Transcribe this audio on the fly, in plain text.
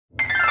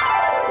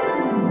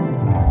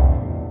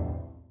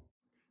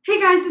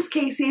guys, it's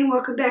Casey and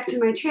welcome back to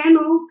my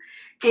channel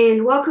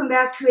and welcome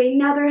back to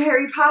another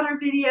Harry Potter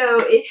video.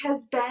 It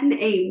has been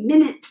a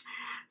minute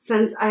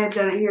since I have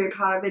done a Harry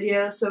Potter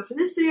video, so for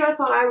this video I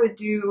thought I would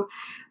do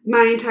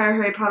my entire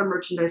Harry Potter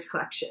merchandise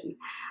collection.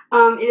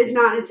 It is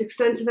not as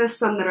extensive as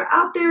some that are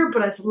out there,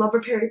 but as a lover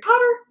of Harry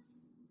Potter,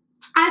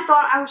 I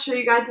thought I would show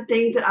you guys the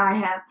things that I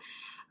have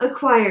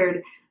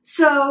acquired.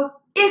 So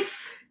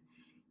if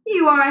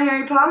you are a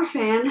Harry Potter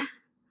fan,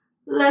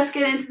 let's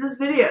get into this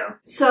video.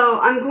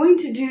 So I'm going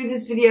to do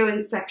this video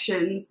in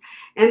sections,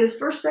 and this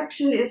first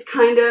section is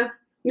kind of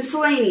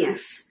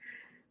miscellaneous.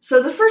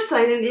 So the first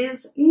item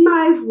is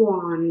my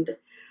wand,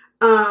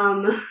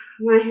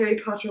 my Harry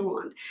Potter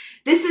wand.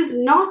 This is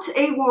not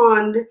a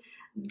wand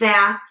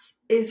that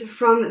is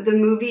from the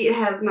movie. It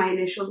has my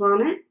initials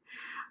on it.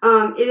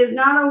 It is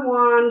not a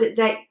wand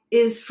that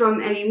is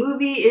from any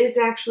movie. It is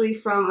actually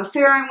from a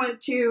fair I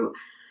went to,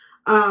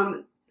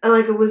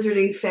 like a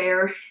wizarding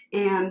fair,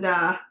 and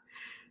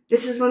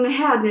this is one they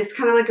had, and it's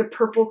kind of like a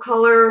purple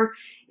color.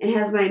 It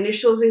has my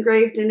initials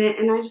engraved in it,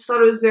 and I just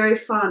thought it was very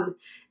fun.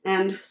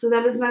 And so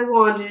that is my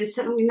wand. It is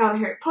technically not a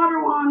Harry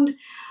Potter wand,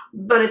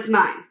 but it's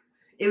mine.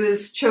 It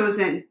was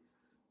chosen.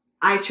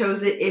 I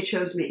chose it. It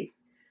chose me.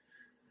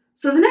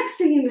 So the next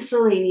thing in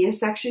miscellaneous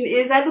section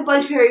is I have a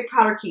bunch of Harry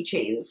Potter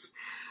keychains,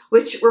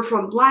 which were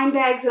from blind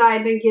bags that I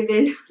had been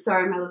given.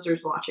 Sorry, my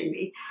lizard's watching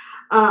me.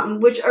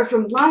 Which are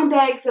from blind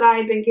bags that I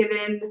had been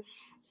given.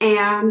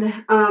 And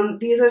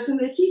these are some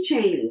of the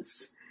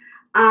keychains.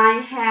 I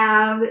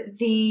have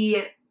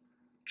the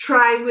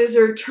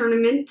Triwizard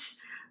Tournament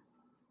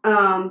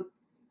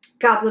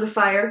Goblet of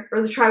Fire,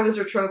 or the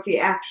Triwizard Trophy,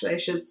 actually, I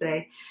should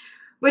say,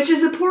 which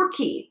is a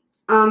Portkey.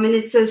 And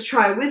it says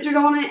Triwizard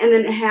on it, and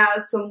then it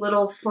has some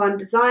little fun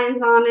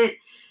designs on it,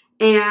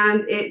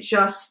 and it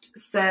just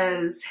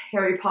says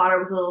Harry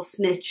Potter with a little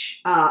snitch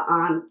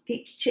on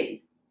the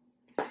keychain.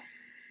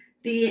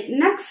 The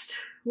next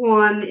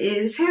one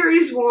is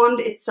Harry's wand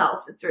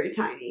itself. It's very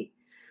tiny.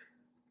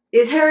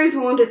 Is Harry's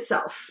wand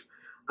itself.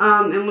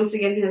 And once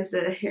again it has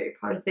the Harry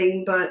Potter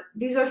thing, but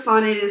these are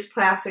fun. It is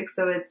plastic,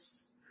 so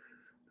it's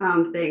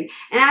thing.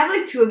 And I have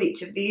like two of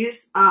each of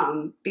these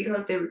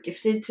because they were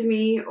gifted to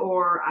me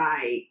or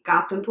I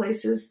got them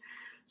places.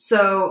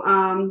 So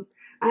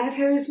I have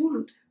Harry's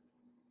wand.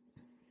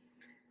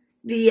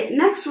 The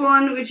next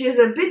one, which is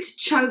a bit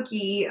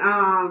chunky,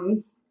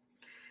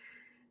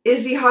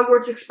 is the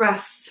Hogwarts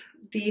Express,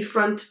 the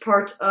front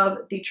part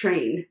of the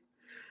train.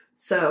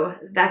 So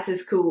that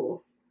is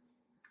cool.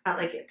 I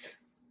like it.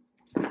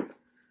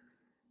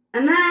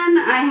 And then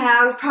I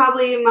have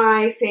probably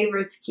my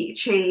favorite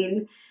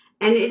keychain,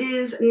 and it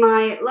is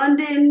my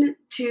London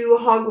to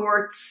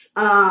Hogwarts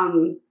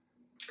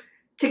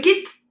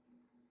ticket.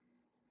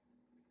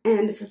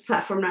 And it says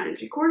platform 9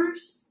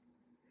 3/4.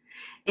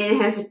 And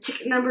it has a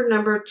ticket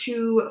number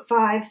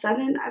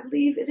 257, I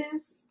believe it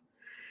is.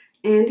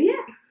 And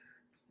yeah.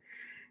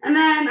 And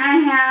then I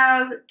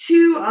have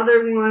two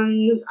other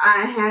ones. I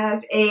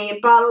have a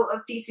bottle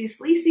of Felix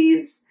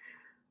Felices,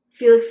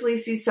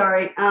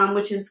 sorry,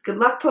 which is Good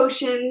Luck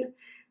Potion.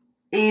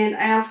 And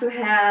I also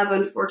have,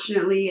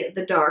 unfortunately,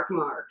 the Dark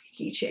Mark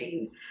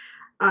keychain.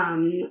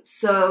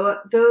 So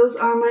those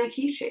are my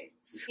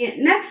keychains. The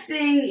next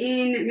thing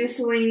in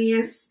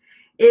miscellaneous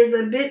is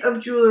a bit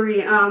of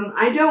jewelry.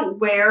 I don't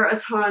wear a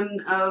ton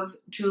of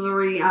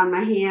jewelry on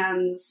my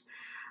hands.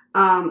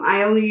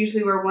 I only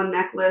usually wear one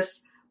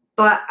necklace.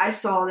 But I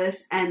saw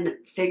this and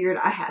figured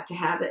I had to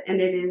have it,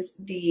 and it is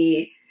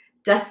the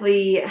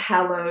Deathly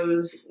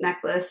Hallows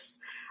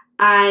necklace.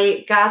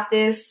 I got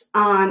this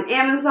on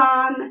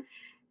Amazon,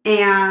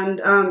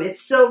 and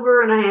it's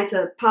silver, and I had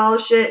to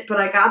polish it, but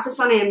I got this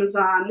on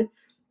Amazon,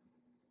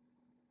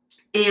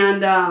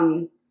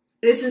 and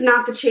this is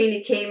not the chain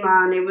it came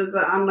on. It was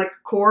on like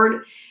a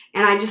cord,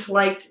 and I just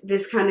liked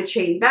this kind of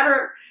chain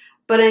better.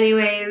 But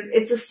anyways,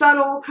 it's a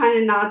subtle kind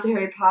of nod to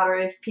Harry Potter.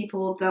 If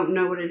people don't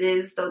know what it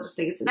is, they'll just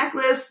think it's a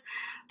necklace.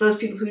 Those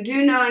people who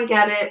do know and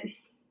get it,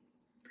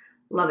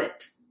 love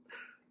it.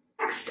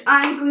 Next,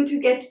 I'm going to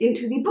get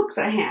into the books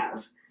I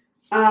have.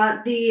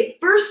 The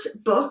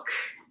first book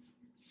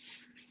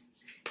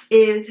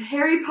is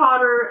Harry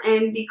Potter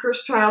and the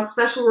Cursed Child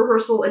Special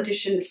Rehearsal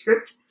Edition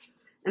script.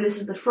 And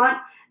this is the front.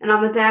 And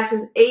on the back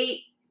says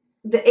the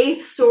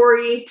 8th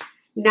story,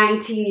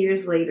 19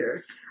 years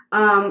later.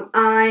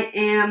 I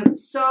am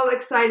so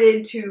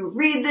excited to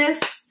read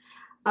this.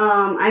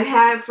 I've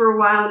had it for a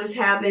while and just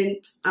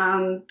haven't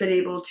been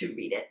able to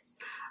read it.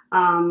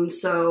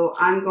 So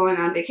I'm going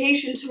on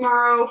vacation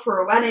tomorrow for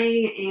a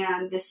wedding,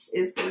 and this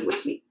is going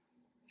with me.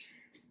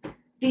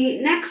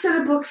 The next set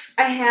of books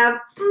I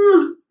have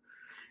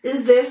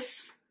is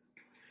this,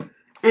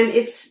 and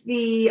it's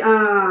the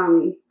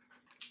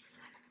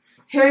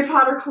Harry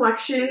Potter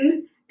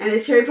collection. And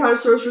it's Harry Potter,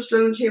 Sorcerer's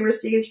Stone, the Chamber of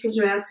Secrets,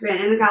 Prisoner of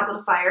Azkaban, and the Goblet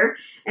of Fire.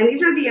 And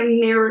these are the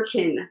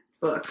American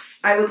books.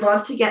 I would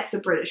love to get the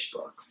British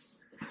books.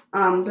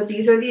 But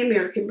these are the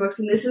American books.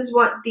 And this is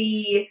what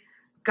the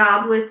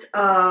Goblet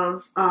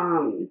of,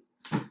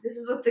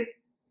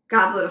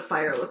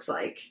 Fire looks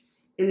like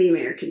in the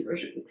American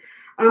version.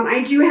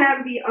 I do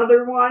have the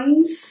other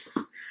ones.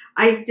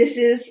 This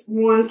is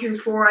 1 through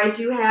 4. I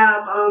do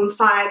have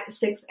 5,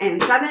 6,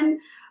 and 7,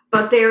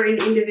 but they're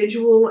in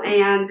individual,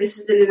 and this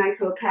is in a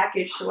nice little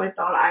package, so I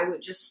thought I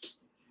would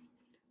just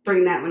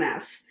bring that one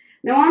out.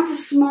 Now on to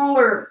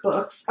smaller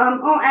books.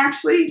 Oh,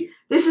 actually,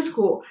 this is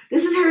cool.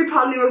 This is Harry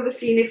Potter and the Order of the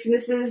Phoenix, and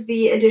this is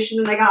the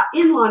edition that I got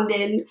in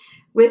London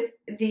with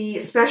the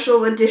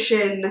special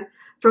edition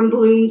from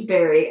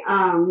Bloomsbury.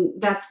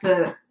 That's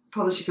the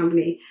publishing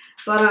company.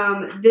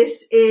 But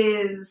this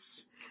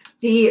is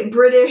the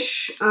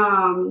British,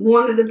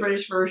 one of the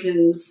British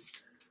versions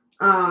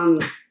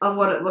of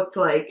what it looked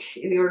like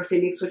in the Order of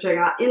Phoenix, which I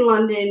got in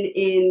London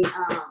in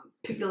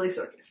Piccadilly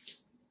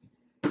Circus.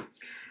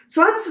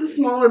 So I have some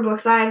smaller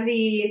books. I have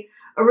the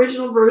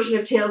original version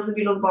of Tales of the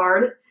Beetle the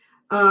Bard,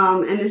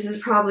 and this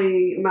is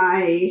probably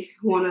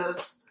one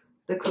of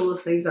the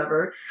coolest things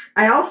ever.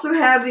 I also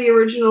have the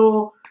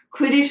original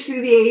Quidditch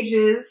Through the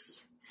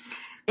Ages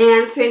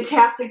and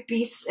Fantastic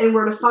Beasts and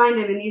Where to Find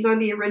Them, and these are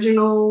the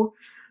original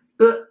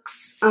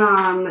books.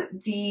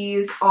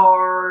 These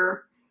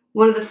are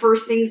one of the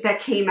first things that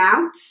came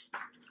out.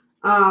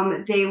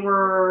 They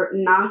were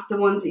not the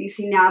ones that you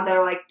see now that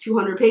are like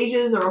 200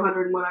 pages or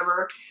 100 and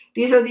whatever.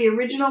 These are the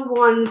original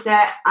ones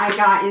that I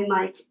got in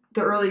like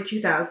the early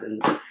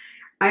 2000s.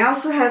 I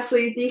also have So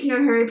You Think You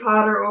Know Harry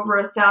Potter, over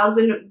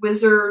 1,000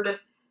 wizard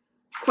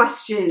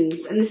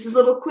questions. And this is a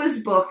little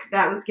quiz book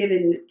that was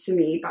given to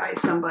me by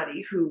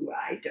somebody who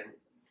I don't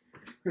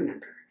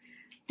remember.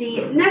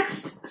 The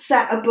next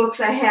set of books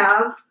I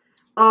have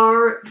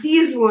are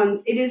these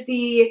ones. It is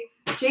the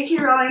J.K.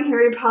 Rowling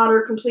Harry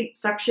Potter complete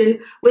section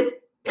with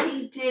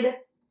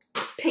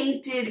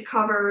painted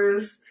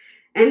covers.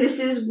 And this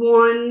is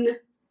 1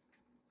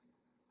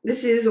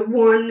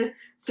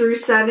 through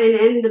 7,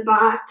 and the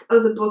back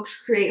of the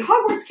books create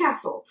Hogwarts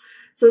Castle.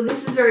 So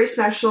this is very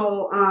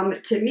special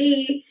to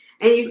me,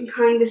 and you can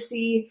kind of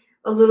see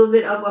a little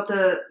bit of what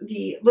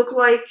the look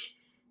like,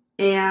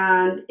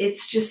 and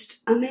it's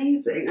just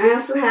amazing. I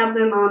also have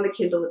them on the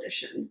Kindle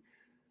edition.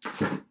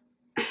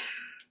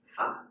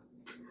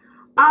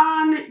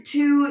 On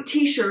to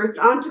t-shirts,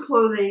 on to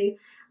clothing.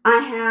 I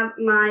have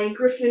my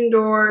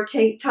Gryffindor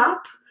tank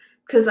top,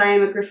 because I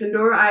am a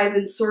Gryffindor. I have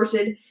been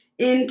sorted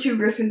into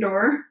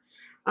Gryffindor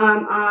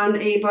on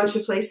a bunch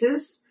of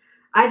places.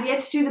 I've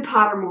yet to do the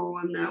Pottermore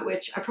one, though,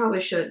 which I probably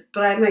should.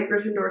 But I have my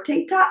Gryffindor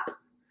tank top.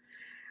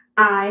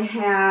 I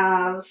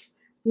have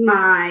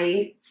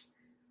my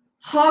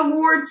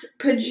Hogwarts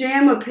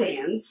pajama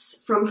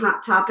pants from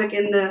Hot Topic,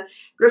 and the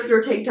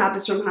Gryffindor tank top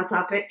is from Hot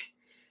Topic.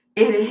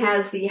 And it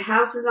has the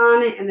houses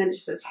on it, and then it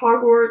just says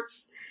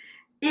Hogwarts.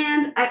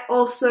 And I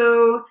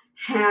also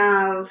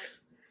have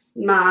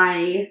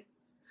my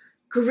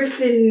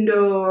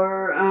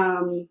Gryffindor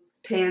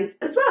pants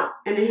as well,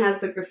 and it has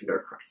the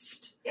Gryffindor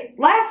crest.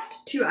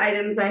 Last 2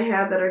 items I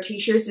have that are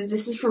t-shirts is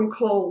this is from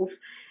Kohl's,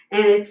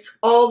 and it's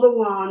all the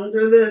wands,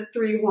 or the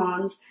 3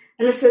 wands,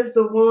 and it says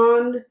the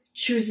wand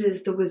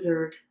chooses the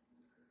wizard.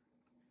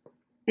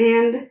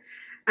 And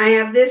I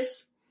have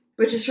this,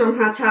 which is from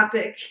Hot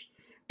Topic,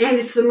 and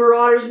it's the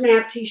Marauders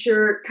Map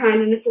t-shirt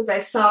kind, and it says, I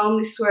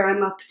solemnly swear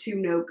I'm up to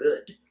no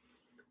good.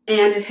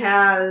 And it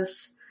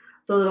has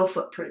the little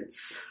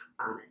footprints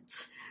on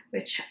it,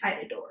 which I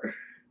adore.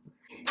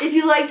 If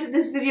you liked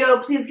this video,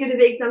 please give it a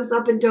big thumbs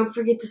up, and don't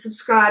forget to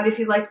subscribe. If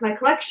you liked my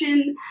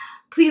collection,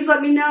 please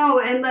let me know,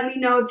 and let me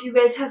know if you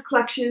guys have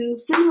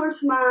collections similar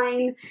to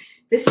mine.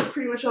 This is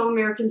pretty much all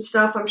American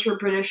stuff. I'm sure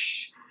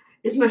British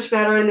is much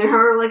better, and there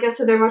are, like I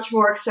said, they're much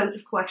more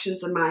extensive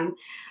collections than mine.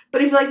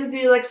 But if you like this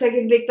video, like I said,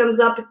 give it a big thumbs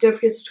up. Don't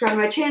forget to subscribe to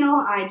my channel.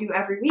 I do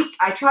every week.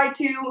 I try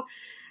to.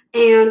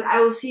 And I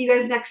will see you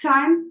guys next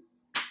time.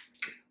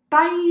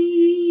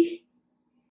 Bye!